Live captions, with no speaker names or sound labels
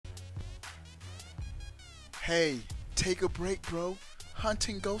Hey, take a break, bro.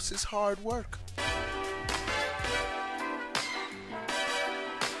 Hunting ghosts is hard work.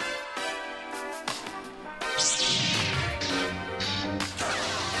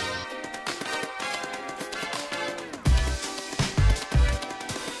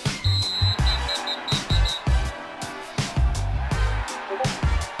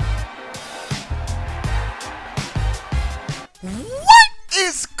 What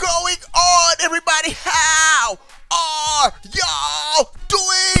is going on, everybody? How are y'all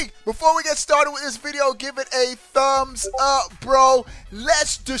doing? Before we get started with this video, give it a thumbs up, bro.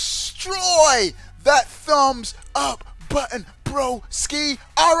 Let's destroy that thumbs up button, bro. Ski.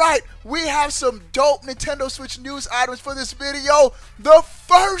 All right, we have some dope Nintendo Switch news items for this video. The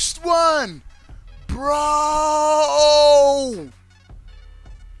first one, bro.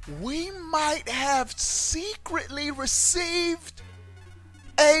 We might have secretly received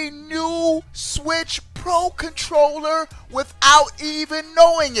a new Switch Pro controller without even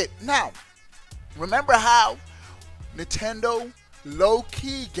knowing it. Now, remember how Nintendo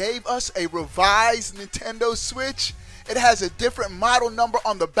low-key gave us a revised Nintendo Switch? It has a different model number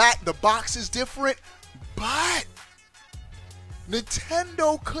on the back. The box is different, but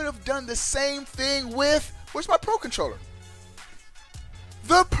Nintendo could have done the same thing with, where's my Pro controller?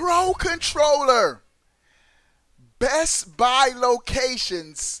 The Pro controller. Best Buy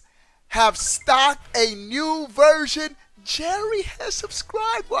locations have stocked a new version. Jerry has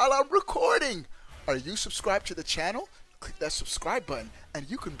subscribed while I'm recording. Are you subscribed to the channel? Click that subscribe button and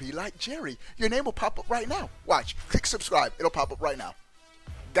you can be like Jerry. Your name will pop up right now. Watch. Click subscribe. It'll pop up right now.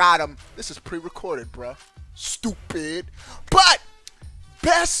 Got him. This is pre-recorded, bruh. Stupid. But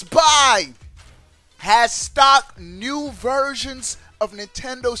Best Buy has stocked new versions of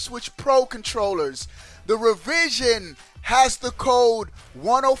Nintendo Switch Pro controllers. The revision has the code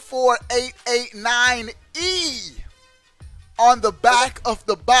 104889E on the back of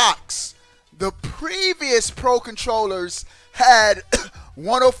the box. The previous Pro controllers had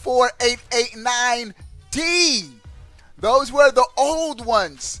 104889D. Those were the old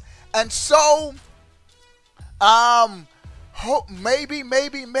ones. And so, maybe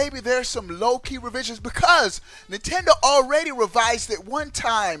there's some low-key revisions because Nintendo already revised it one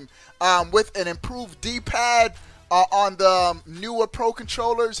time with an improved D-pad on the newer Pro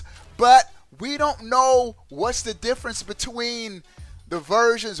controllers, but we don't know what's the difference between the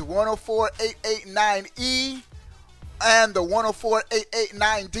versions 104889E and the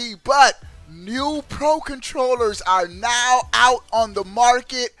 104889D, but new Pro controllers are now out on the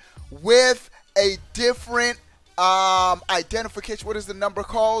market with a different identification. What is the number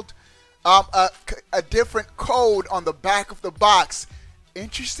called? A different code on the back of the box.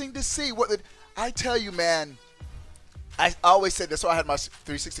 Interesting to see what I tell you, man. I always said this, so I had my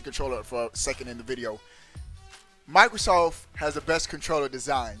 360 controller for a second in the video. Microsoft has the best controller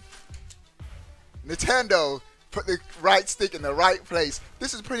design. Nintendo put the right stick in the right place.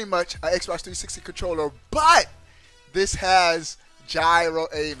 This is pretty much an Xbox 360 controller, but this has gyro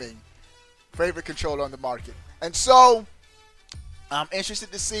aiming. Favorite controller on the market. And so, I'm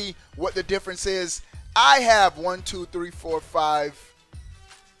interested to see what the difference is. I have 1, 2, 3, 4, 5,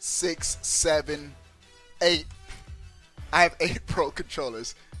 6, 7, 8. I have 8 Pro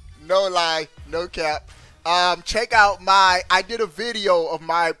controllers. No lie, no cap. Check out I did a video of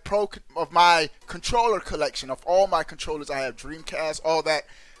my controller collection of all my controllers. I have Dreamcast, all that.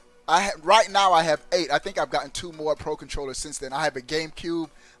 Right now I have 8. I think I've gotten 2 more Pro controllers since then. I have a GameCube,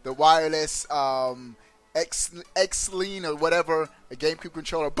 the wireless X-Lean or whatever, a GameCube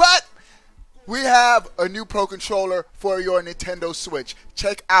controller. But we have a new Pro controller for your Nintendo Switch.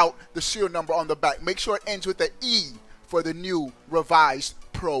 Check out the serial number on the back. Make sure it ends with the E for the new revised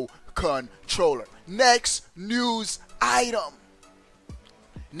Pro controller. Next news item.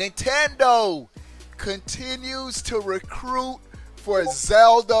 Nintendo continues to recruit for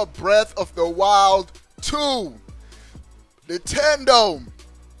Zelda Breath of the Wild 2. Nintendo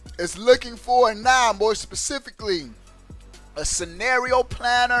is looking for now, more specifically, a scenario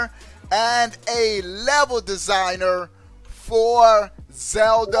planner and a level designer for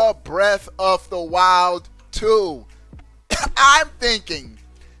Zelda Breath of the Wild 2. I'm thinking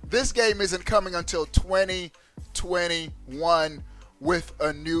this game isn't coming until 2021 with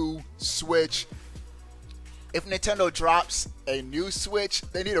a new Switch. If Nintendo drops a new Switch,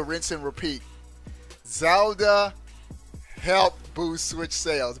 they need to rinse and repeat. Zelda helped boost Switch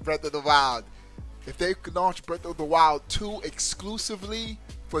sales, Breath of the Wild. If they could launch Breath of the Wild 2 exclusively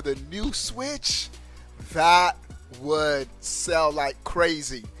for the new Switch, that would sell like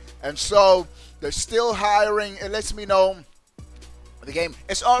crazy. And so they're still hiring. It lets me know The game,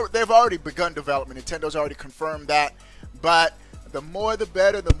 they've already begun development. Nintendo's already confirmed that. But the more the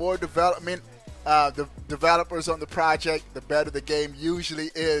better, the more development, the developers on the project, the better the game usually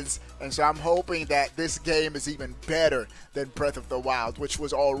is. And so I'm hoping that this game is even better than Breath of the Wild, which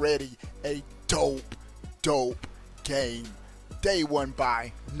was already a dope game. Day one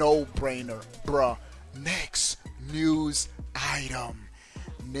buy, no brainer, bruh. Next news item.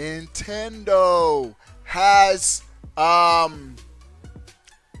 Nintendo has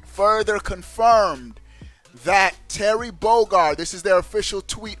further confirmed that Terry Bogard, this is their official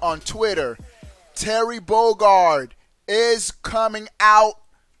tweet on Twitter, Terry Bogard is coming out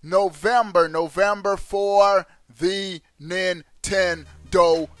November for the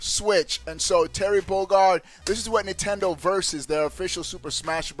Nintendo Switch. And so Terry Bogard, this is what Nintendo Versus, their official Super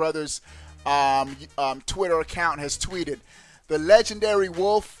Smash Brothers Twitter account, has tweeted. The legendary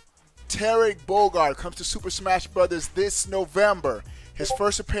wolf Terry Bogard comes to Super Smash Brothers this November. His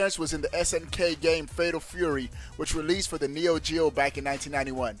first appearance was in the SNK game Fatal Fury, which released for the Neo Geo back in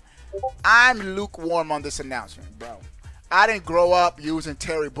 1991. I'm lukewarm on this announcement, bro. I didn't grow up using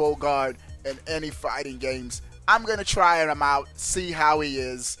Terry Bogard in any fighting games. I'm going to try him out, see how he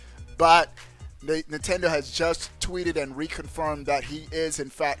is. But Nintendo has just tweeted and reconfirmed that he is, in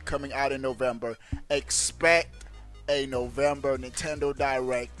fact, coming out in November. Expect a November Nintendo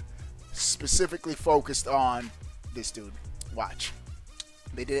Direct specifically focused on this dude. Watch.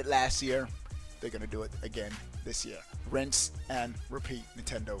 They did it last year. They're going to do it again this year. Rinse and repeat,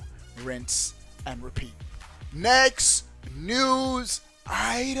 Nintendo. Rinse and repeat. Next news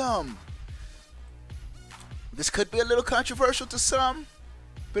item. This could be a little controversial to some,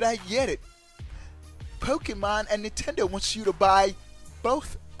 but I get it. Pokemon and Nintendo wants you to buy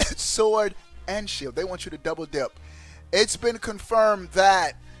both Sword and Shield. They want you to double dip. It's been confirmed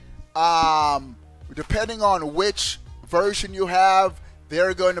that depending on which version you have, there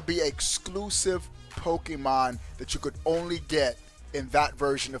are going to be exclusive Pokemon that you could only get in that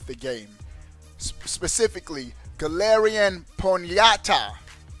version of the game. Specifically, Galarian Ponyta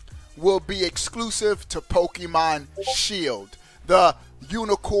will be exclusive to Pokemon Shield, the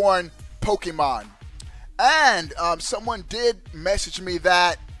unicorn Pokemon. And someone did message me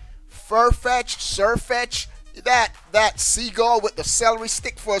that Surfetch, that seagull with the celery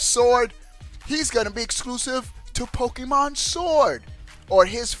stick for a sword, he's going to be exclusive to Pokemon Sword, or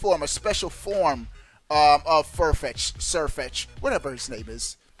his form, a special form of Surfetch, whatever his name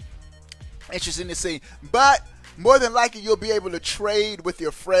is. Interesting to see. But more than likely, you'll be able to trade with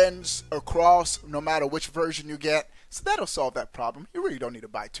your friends across no matter which version you get. So that'll solve that problem. You really don't need to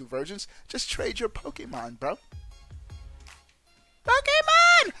buy two versions. Just trade your Pokemon, bro.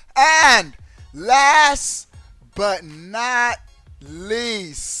 Pokemon! And last but not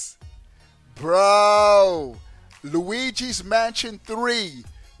least, bro, Luigi's Mansion 3,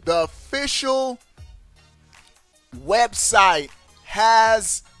 the official website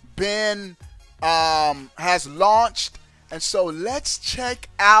has been has launched, and so let's check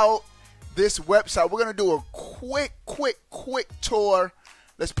out this website. We're gonna do a quick tour.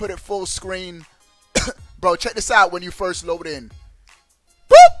 Let's put it full screen. Bro, check this out. When you first load in,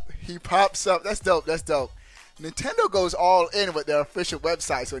 boop, he pops up. That's dope. That's dope. Nintendo goes all in with their official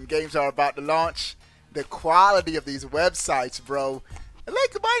websites when games are about to launch. The quality of these websites, bro. And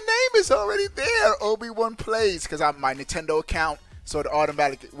like, my name is already there, Obi-Wan Plays, because I'm my Nintendo account, so it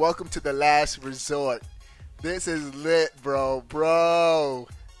automatically. Welcome to the last resort. This is lit, bro. Bro,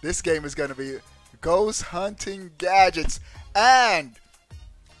 this game is gonna be ghost hunting gadgets, and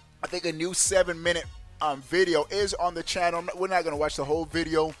I think a new 7-minute video is on the channel. We're not gonna watch the whole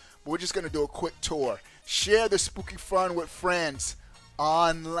video, but we're just gonna do a quick tour. Share the spooky fun with friends.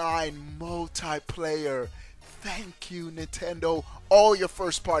 Online multiplayer. Thank you, Nintendo. All your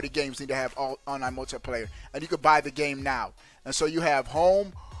first-party games need to have online multiplayer, and you can buy the game now. And so you have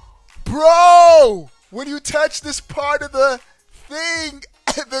home. Bro, when you touch this part of the thing,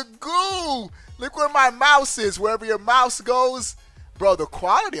 the goo, look where my mouse is. Wherever your mouse goes, bro, the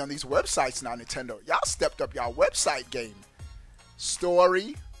quality on these websites now, Nintendo. Y'all stepped up y'all website game.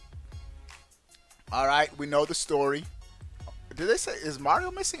 Story. All right, we know the story. Did they say, is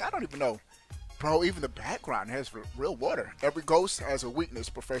Mario missing? I don't even know. Bro, even the background has real water. Every ghost has a weakness.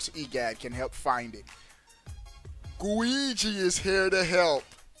 Professor Egad can help find it. Luigi is here to help.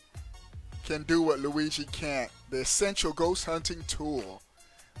 Can do what Luigi can't. The essential ghost hunting tool.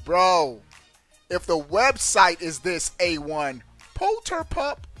 Bro, if the website is this A1,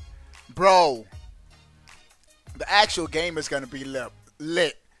 Polterpup, bro, the actual game is going to be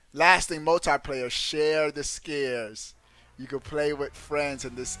lit. Lasting multiplayer. Share the scares. You can play with friends,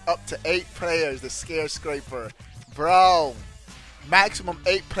 and this up to 8 players, the Scare Scraper. Bro, maximum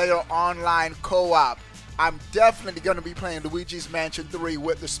 8-player online co-op. I'm definitely going to be playing Luigi's Mansion 3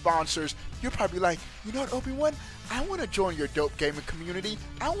 with the sponsors. You're probably like, you know what, Obi-Wan? I want to join your dope gaming community.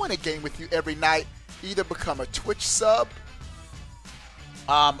 I want to game with you every night. Either become a Twitch sub,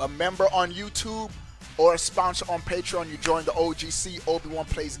 a member on YouTube, or a sponsor on Patreon. You join the OGC, Obi-Wan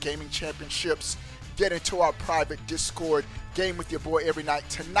Plays Gaming Championships. Get into our private Discord. Game with your boy every night.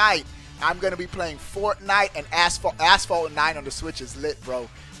 Tonight, I'm going to be playing Fortnite and Asphalt 9 on the Switch is lit, bro.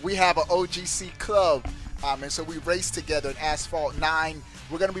 We have an OGC club, and so we race together in Asphalt 9.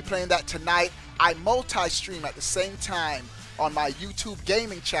 We're going to be playing that tonight. I multi-stream at the same time on my YouTube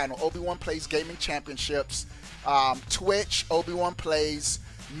gaming channel, Obi-Wan Plays Gaming Championships, Twitch, Obi-Wan Plays,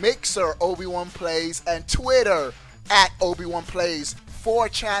 Mixer, Obi-Wan Plays, and Twitter at Obi-Wan Plays. 4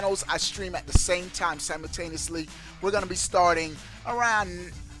 channels I stream at the same time simultaneously. We're going to be starting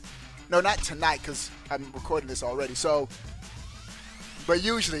around, no, not tonight because I'm recording this already. So, but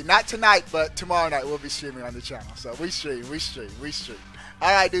usually, not tonight, but tomorrow night we'll be streaming on the channel. So we stream.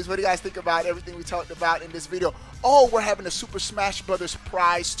 All right, dudes, what do you guys think about everything we talked about in this video? Oh, we're having a Super Smash Brothers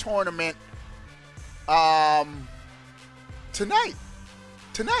prize tournament tonight.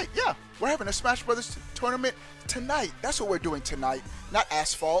 Yeah. We're having a Smash Brothers tournament tonight. That's what we're doing tonight, not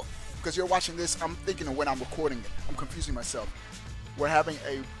Asphalt, because you're watching this. I'm thinking of when I'm recording it. I'm confusing myself. We're having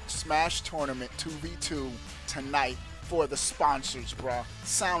a Smash tournament 2v2 tonight for the sponsors, bro.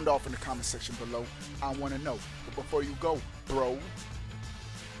 Sound off in the comment section below. I want to know. But before you go, bro,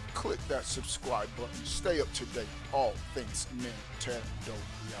 click that subscribe button. Stay up to date. All things Nintendo.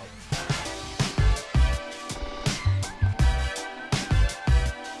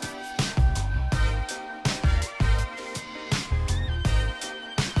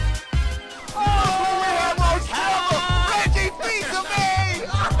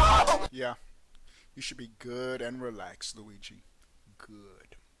 Yeah, you should be good and relaxed, Luigi.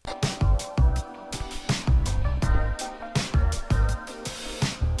 Good.